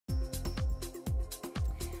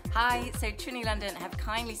Hi, so Trinny London have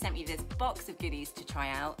kindly sent me this box of goodies to try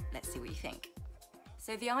out. Let's see what you think.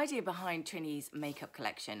 So the idea behind Trinny's makeup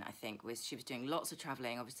collection, I think, was she was doing lots of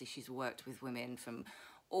traveling. Obviously, she's worked with women from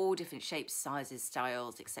all different shapes, sizes,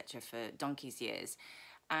 styles, etc. for donkey's years.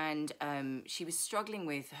 And she was struggling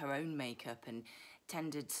with her own makeup and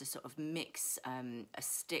tended to sort of mix a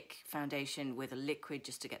stick foundation with a liquid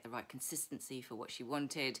just to get the right consistency for what she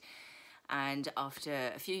wanted. And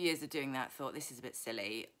after a few years of doing that, thought this is a bit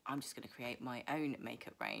silly. I'm just going to create my own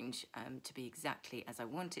makeup range to be exactly as I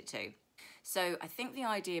want it to. So I think the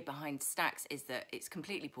idea behind stacks is that it's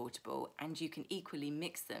completely portable and you can equally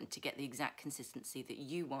mix them to get the exact consistency that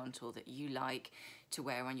you want or that you like to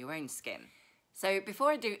wear on your own skin. So before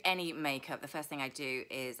I do any makeup, the first thing I do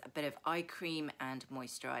is a bit of eye cream and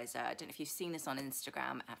moisturiser. I don't know if you've seen this on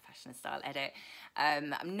Instagram at Fashion Style Edit.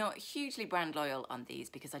 I'm not hugely brand loyal on these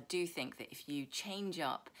because I do think that if you change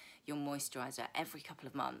up your moisturiser every couple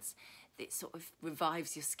of months, it sort of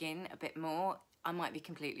revives your skin a bit more. I might be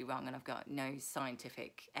completely wrong and I've got no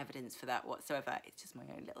scientific evidence for that whatsoever. It's just my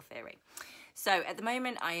own little theory. So at the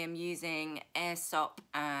moment I am using Airsoft,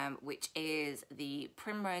 which is the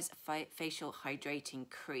Primrose Facial Hydrating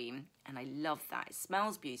Cream, and I love that. It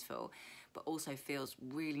smells beautiful, but also feels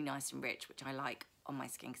really nice and rich, which I like on my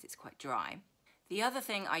skin because it's quite dry. The other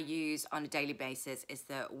thing I use on a daily basis is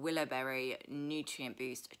the Willowberry Nutrient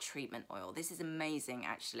Boost Treatment Oil. This is amazing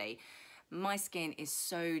actually. My skin is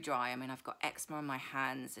so dry. I mean, I've got eczema on my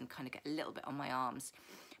hands and kind of get a little bit on my arms,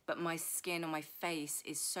 but my skin on my face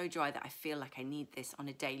is so dry that I feel like I need this on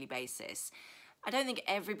a daily basis. I don't think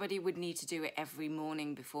everybody would need to do it every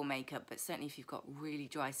morning before makeup, but certainly if you've got really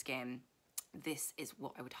dry skin, this is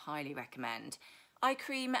what I would highly recommend. Eye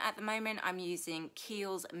cream, at the moment I'm using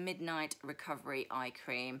Kiehl's Midnight Recovery Eye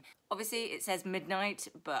Cream. Obviously it says midnight,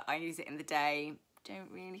 but I use it in the day.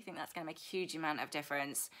 Don't really think that's going to make a huge amount of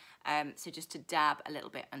difference. So just to dab a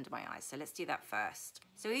little bit under my eyes. So let's do that first.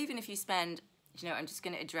 So even if you spend, you know, I'm just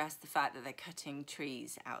going to address the fact that they're cutting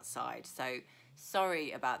trees outside. So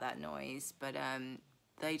sorry about that noise, but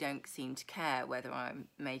they don't seem to care whether I'm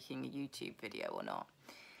making a YouTube video or not.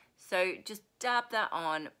 So just dab that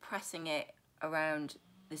on, pressing it around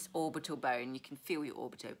this orbital bone. You can feel your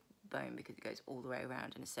orbital bone because it goes all the way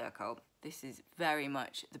around in a circle. This is very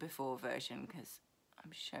much the before version because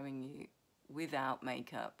I'm showing you without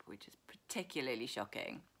makeup, which is particularly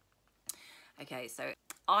shocking. Okay, so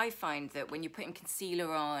I find that when you're putting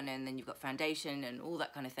concealer on and then you've got foundation and all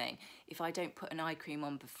that kind of thing, if I don't put an eye cream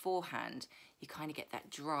on beforehand, you kind of get that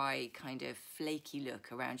dry, kind of flaky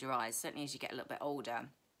look around your eyes, certainly as you get a little bit older,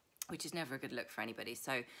 which is never a good look for anybody.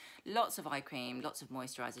 So lots of eye cream, lots of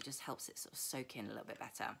moisturiser just helps it sort of soak in a little bit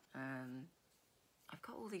better. I've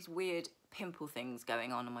got all these weird pimple things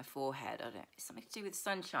going on my forehead. I don't know, it's something to do with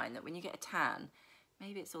sunshine, that when you get a tan,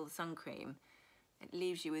 maybe it's all the sun cream, it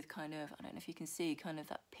leaves you with kind of, I don't know if you can see, kind of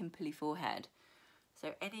that pimply forehead.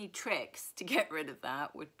 So any tricks to get rid of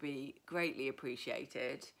that would be greatly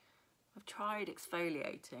appreciated. I've tried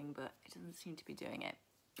exfoliating, but it doesn't seem to be doing it.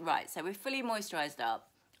 Right, so we're fully moisturised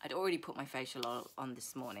up. I'd already put my facial oil on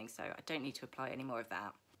this morning, so I don't need to apply any more of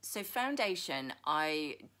that. So foundation,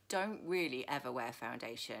 I don't really ever wear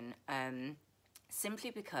foundation, simply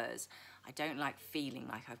because I don't like feeling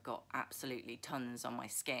like I've got absolutely tons on my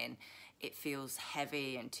skin. It feels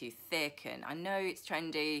heavy and too thick, and I know it's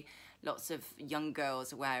trendy. Lots of young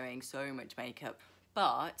girls are wearing so much makeup,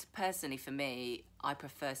 but personally for me, I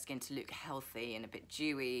prefer skin to look healthy and a bit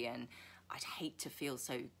dewy, and I'd hate to feel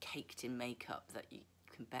so caked in makeup that you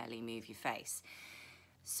can barely move your face.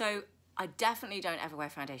 So I definitely don't ever wear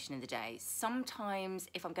foundation in the day. Sometimes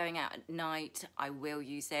if I'm going out at night, I will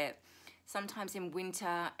use it. Sometimes in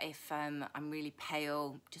winter, if I'm really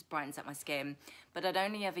pale, just brightens up my skin. But I'd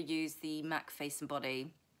only ever use the MAC Face and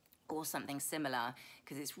Body or something similar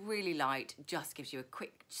because it's really light, just gives you a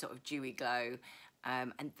quick sort of dewy glow.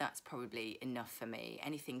 And that's probably enough for me.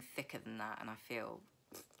 Anything thicker than that and I feel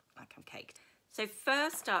like I'm caked. So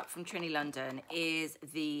first up from Trinny London is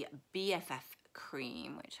the BFF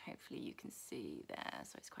cream, which hopefully you can see there,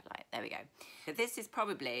 so it's quite light. There we go. So this is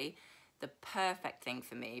probably the perfect thing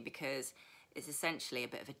for me because it's essentially a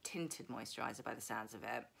bit of a tinted moisturiser by the sounds of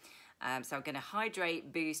it. So I'm going to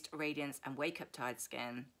hydrate, boost, radiance and wake up tired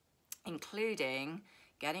skin, including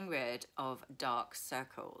getting rid of dark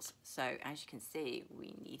circles. So as you can see,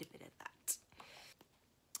 we need a bit of that.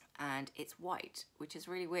 And it's white, which is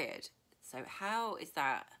really weird. So how is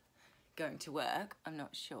that going to work? I'm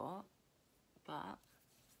not sure. But,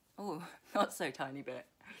 oh, not so tiny bit.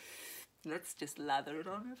 Let's just lather it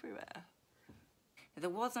on everywhere.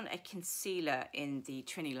 There wasn't a concealer in the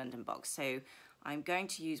Trinny London box, so I'm going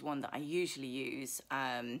to use one that I usually use,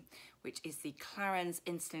 which is the Clarins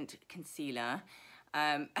Instant Concealer.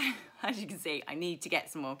 As you can see, I need to get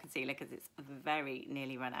some more concealer because it's very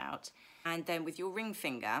nearly run out. And then with your ring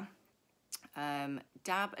finger,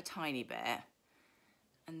 dab a tiny bit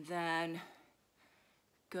and then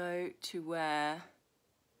go to where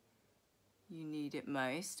you need it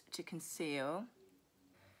most to conceal.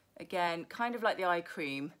 Again, kind of like the eye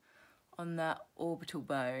cream on that orbital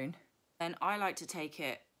bone. Then I like to take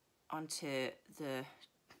it onto the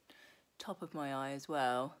top of my eye as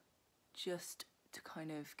well, just to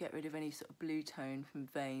kind of get rid of any sort of blue tone from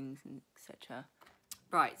veins and etc.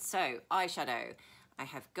 Right, so eyeshadow. I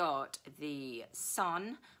have got the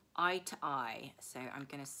Sun Eye to Eye. So I'm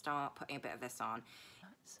gonna start putting a bit of this on.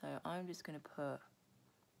 So I'm just gonna put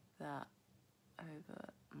that over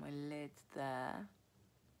my lids there.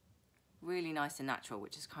 Really nice and natural,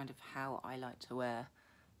 which is kind of how I like to wear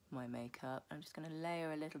my makeup. I'm just gonna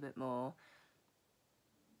layer a little bit more.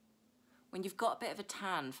 When you've got a bit of a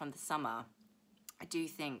tan from the summer, I do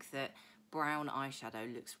think that brown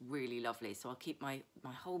eyeshadow looks really lovely. So I'll keep my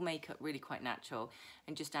whole makeup really quite natural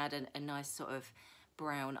and just add a nice sort of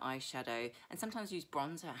brown eyeshadow, and sometimes use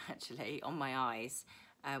bronzer actually on my eyes,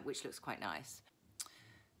 which looks quite nice.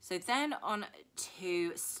 So then on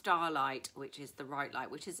to Starlight, which is the right light,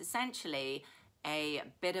 which is essentially a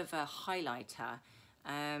bit of a highlighter,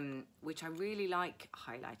 which I really like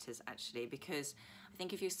highlighters actually, because I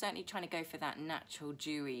think if you're certainly trying to go for that natural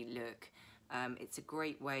dewy look, it's a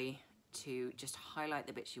great way to just highlight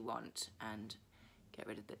the bits you want and get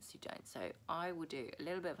rid of the bits you don't. So I will do a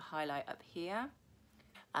little bit of a highlight up here,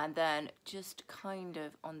 and then just kind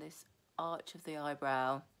of on this arch of the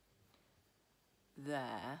eyebrow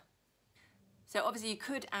there. So obviously you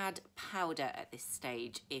could add powder at this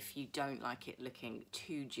stage if you don't like it looking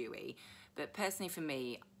too dewy, but personally for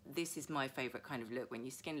me, this is my favorite kind of look, when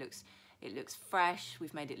your skin looks fresh.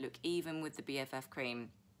 We've made it look even with the BFF cream,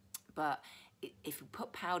 but if you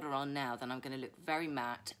put powder on now, then I'm going to look very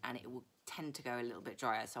matte and it will tend to go a little bit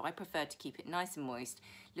drier. So I prefer to keep it nice and moist,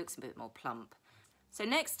 looks a bit more plump. So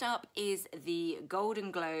next up is the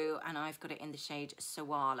Golden Glow, and I've got it in the shade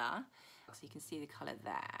Sawala. So you can see the colour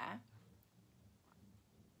there.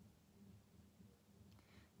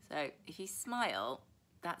 So if you smile,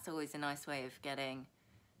 that's always a nice way of getting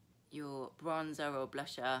your bronzer or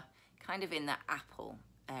blusher kind of in that apple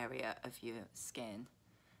area of your skin.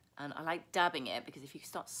 And I like dabbing it because if you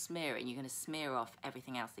start smearing, you're going to smear off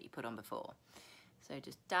everything else that you put on before. So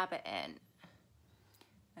just dab it in.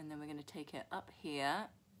 And then we're going to take it up here.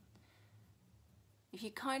 If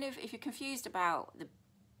you're confused about the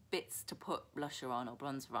bits to put blusher on or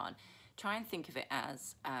bronzer on, try and think of it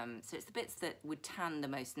as, so it's the bits that would tan the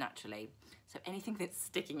most naturally. So anything that's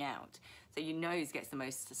sticking out. So your nose gets the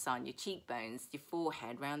most sun, your cheekbones, your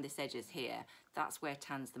forehead, round this edges here, that's where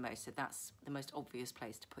tans the most. So that's the most obvious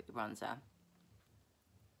place to put your bronzer.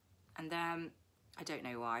 And then, I don't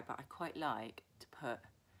know why, but I quite like to put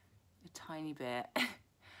a tiny bit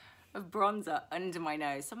of bronzer under my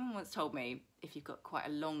nose. Someone once told me if you've got quite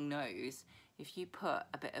a long nose, if you put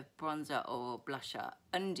a bit of bronzer or blusher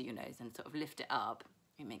under your nose and sort of lift it up,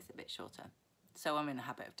 it makes it a bit shorter. So I'm in the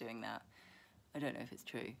habit of doing that. I don't know if it's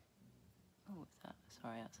true. Oh, what's that?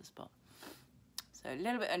 Sorry, that's a spot. So a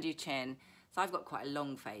little bit under your chin. So I've got quite a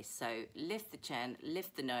long face. So lift the chin,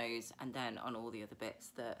 lift the nose, and then on all the other bits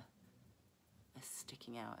that are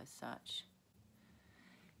sticking out as such.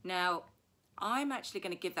 Now, I'm actually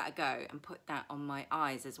going to give that a go and put that on my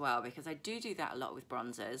eyes as well, because I do that a lot with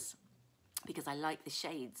bronzers, because I like the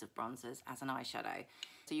shades of bronzers as an eyeshadow.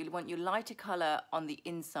 So you want your lighter colour on the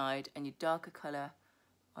inside and your darker colour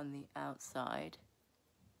on the outside.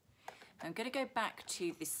 I'm going to go back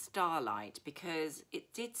to the Starlight because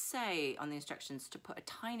it did say on the instructions to put a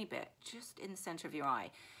tiny bit just in the centre of your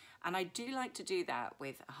eye. And I do like to do that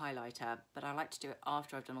with a highlighter, but I like to do it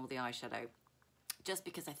after I've done all the eyeshadow, just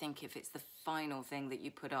because I think if it's the final thing that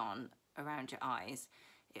you put on around your eyes,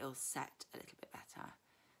 it'll set a little bit better.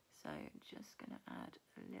 So just going to add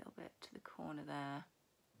a little bit to the corner there.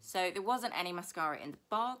 So there wasn't any mascara in the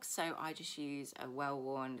box, so I just use a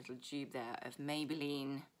well-worn little tube there of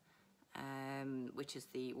Maybelline, which is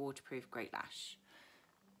the waterproof Great Lash.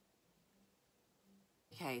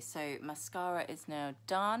 Okay, so mascara is now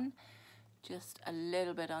done. Just a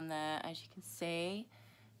little bit on there, as you can see.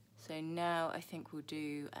 So now I think we'll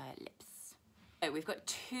do lips. So we've got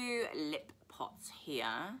two lip pots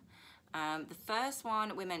here. The first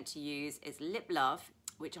one we're meant to use is Lip Love,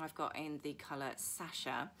 which I've got in the colour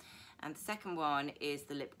Sasha. And the second one is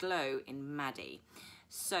the Lip Glow in Maddie.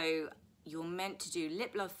 So you're meant to do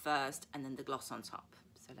Lip Love first and then the gloss on top.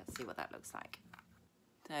 So let's see what that looks like.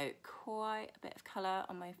 So quite a bit of colour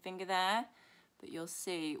on my finger there, but you'll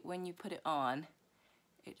see when you put it on,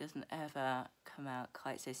 it doesn't ever come out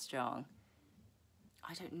quite so strong.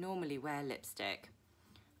 I don't normally wear lipstick,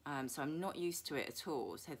 so I'm not used to it at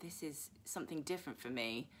all. So this is something different for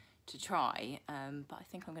me to try, but I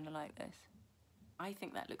think I'm gonna like this. I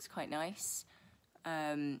think that looks quite nice.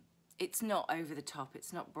 It's not over the top,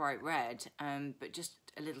 it's not bright red, but just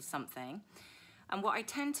a little something. And what I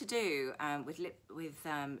tend to do with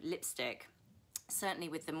lipstick, certainly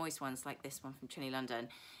with the moist ones like this one from Trinny London,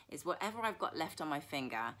 is whatever I've got left on my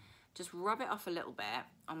finger, just rub it off a little bit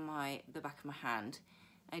on the back of my hand,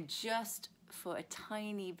 and just for a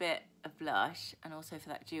tiny bit of blush and also for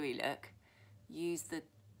that dewy look, use the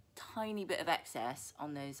tiny bit of excess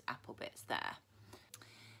on those apple bits there.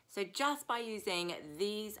 So just by using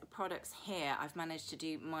these products here, I've managed to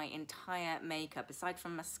do my entire makeup, aside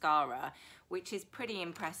from mascara, which is pretty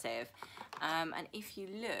impressive. And if you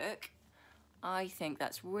look, I think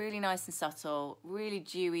that's really nice and subtle, really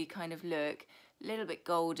dewy kind of look, a little bit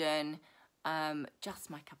golden, just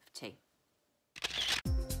my cup of tea.